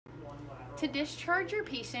To discharge your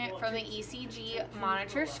patient from the ECG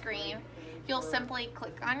monitor screen, you'll simply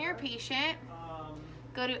click on your patient,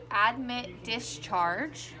 go to Admit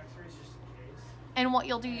Discharge, and what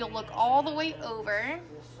you'll do, you'll look all the way over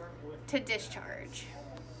to Discharge.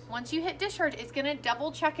 Once you hit Discharge, it's going to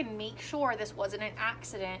double check and make sure this wasn't an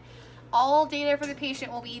accident. All data for the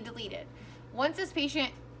patient will be deleted. Once this patient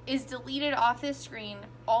is deleted off this screen,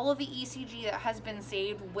 all of the ECG that has been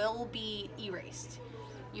saved will be erased.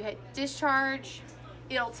 You hit Discharge.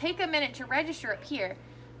 It'll take a minute to register up here,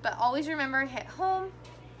 but always remember, hit home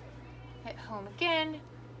again,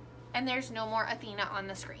 and there's no more Athena on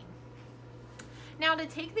the screen. Now, to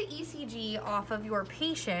take the ECG off of your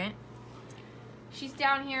patient, she's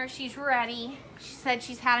down here, she's ready. She said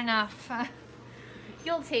she's had enough.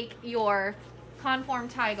 You'll take your conform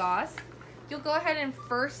tie gauze. You'll go ahead and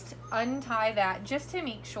first untie that just to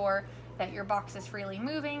make sure that your box is freely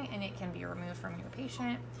moving and it can be removed from your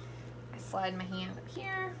patient. I slide my hand up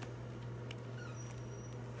here.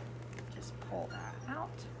 Just pull that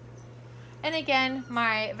out. And again,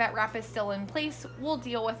 my vet wrap is still in place. We'll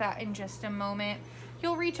deal with that in just a moment.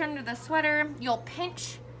 You'll reach under the sweater. You'll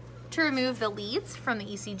pinch to remove the leads from the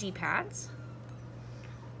ECG pads.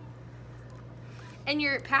 And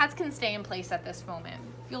your pads can stay in place at this moment.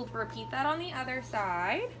 You'll repeat that on the other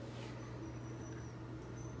side.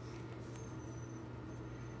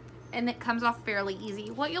 And it comes off fairly easy.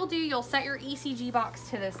 What you'll do, you'll set your ECG box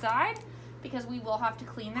to the side because we will have to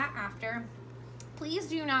clean that after. Please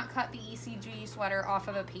do not cut the ECG sweater off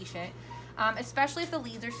of a patient, especially if the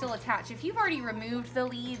leads are still attached. If you've already removed the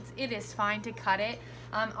leads, it is fine to cut it.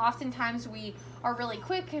 Oftentimes we are really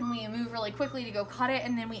quick and we move really quickly to go cut it,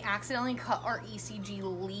 and then we accidentally cut our ECG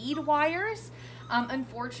lead wires.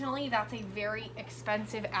 Unfortunately, that's a very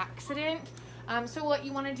expensive accident. So what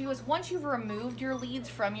you want to do is once you've removed your leads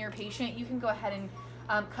from your patient, you can go ahead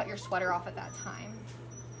and cut your sweater off at that time.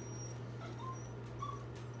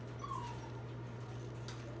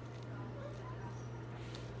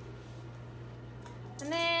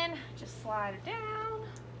 And then just slide it down,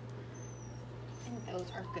 and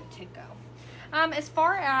those are good to go. As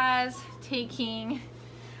far as taking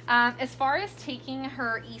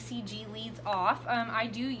her ECG leads off, I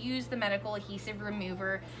do use the medical adhesive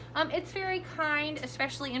remover. It's very kind,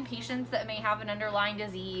 especially in patients that may have an underlying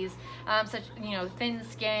disease, such, thin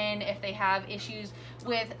skin. If they have issues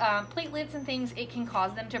with platelets and things, it can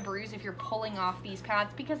cause them to bruise if you're pulling off these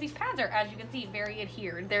pads, because these pads are, as you can see, very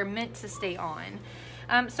adhered. They're meant to stay on.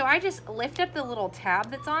 So I just lift up the little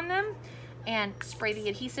tab that's on them and spray the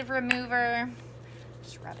adhesive remover.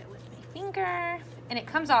 Just rub it with my finger. And it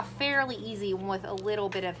comes off fairly easy with a little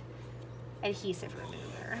bit of adhesive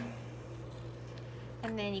remover.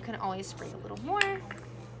 And then you can always spray a little more,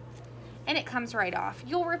 and it comes right off.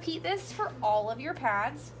 You'll repeat this for all of your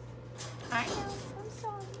pads. I know, I'm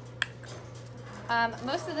sorry.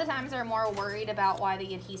 Most of the times they're more worried about why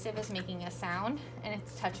the adhesive is making a sound and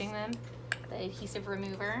it's touching them. The adhesive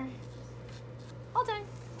remover. All done.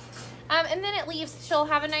 And then it leaves. She'll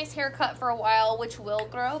have a nice haircut for a while, which will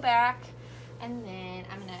grow back. And then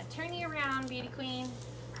I'm gonna turn you around, beauty queen.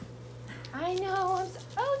 I know.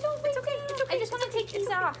 Oh, don't. It's okay. It's okay. I just want to take these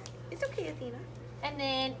off. It's okay, Athena. And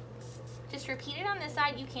then just repeat it on this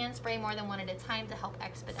side. You can spray more than one at a time to help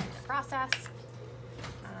expedite the process.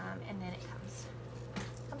 And then it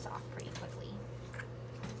comes off pretty quickly.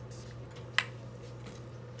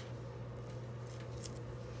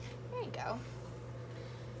 There you go.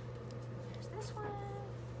 There's this one.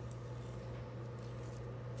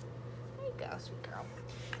 There you go, sweet girl.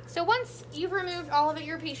 So once you've removed all of it,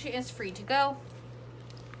 your patient is free to go.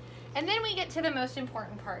 And then we get to the most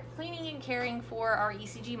important part, cleaning and caring for our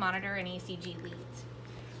ECG monitor and ECG leads.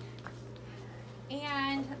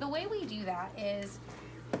 And the way we do that is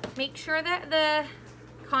make sure that the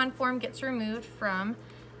conform gets removed from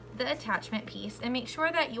the attachment piece, and make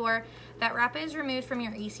sure that that wrap is removed from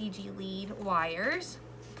your ECG lead wires.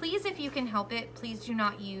 Please, if you can help it, please do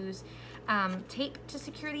not use tape to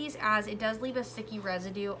secure these, as it does leave a sticky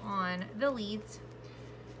residue on the leads.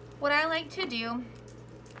 What I like to do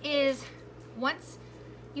is, once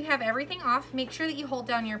you have everything off, make sure that you hold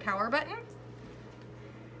down your power button.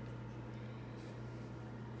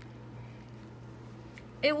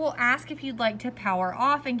 It will ask if you'd like to power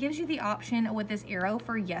off and gives you the option with this arrow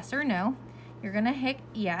for yes or no. You're gonna hit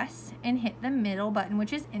yes and hit the middle button,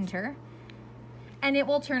 which is enter, and it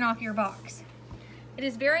will turn off your box. It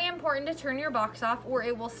is very important to turn your box off, or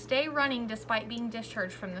it will stay running despite being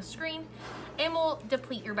discharged from the screen and will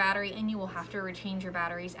deplete your battery, and you will have to rechange your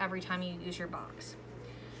batteries every time you use your box.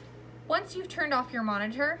 Once you've turned off your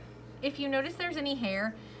monitor, if you notice there's any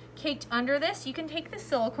hair, Caked under this, you can take the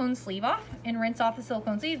silicone sleeve off and rinse off the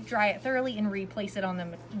silicone sleeve, dry it thoroughly, and replace it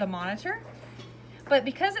on the monitor. But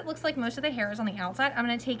because it looks like most of the hair is on the outside, I'm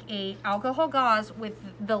going to take a alcohol gauze with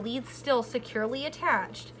the leads still securely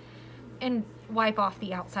attached and wipe off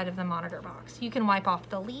the outside of the monitor box. You can wipe off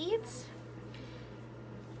the leads.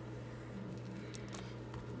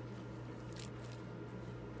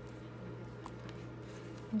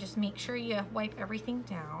 And just make sure you wipe everything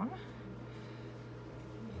down.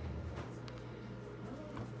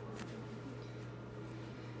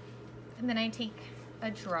 And then I take a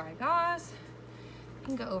dry gauze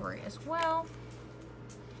and go over it as well.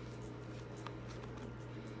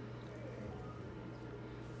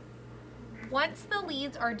 Once the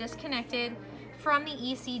leads are disconnected from the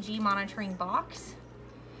ECG monitoring box,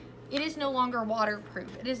 it is no longer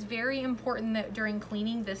waterproof. It is very important that during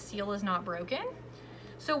cleaning this seal is not broken.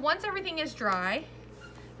 So once everything is dry,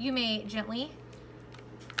 you may gently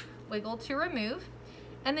wiggle to remove,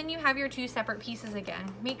 and then you have your two separate pieces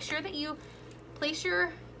again. Make sure that you place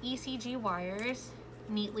your ECG wires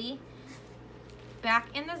neatly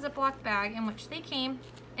back in the Ziploc bag in which they came,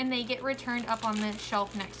 and they get returned up on the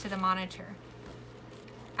shelf next to the monitor,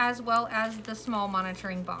 as well as the small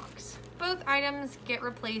monitoring box. Both items get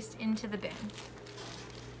replaced into the bin.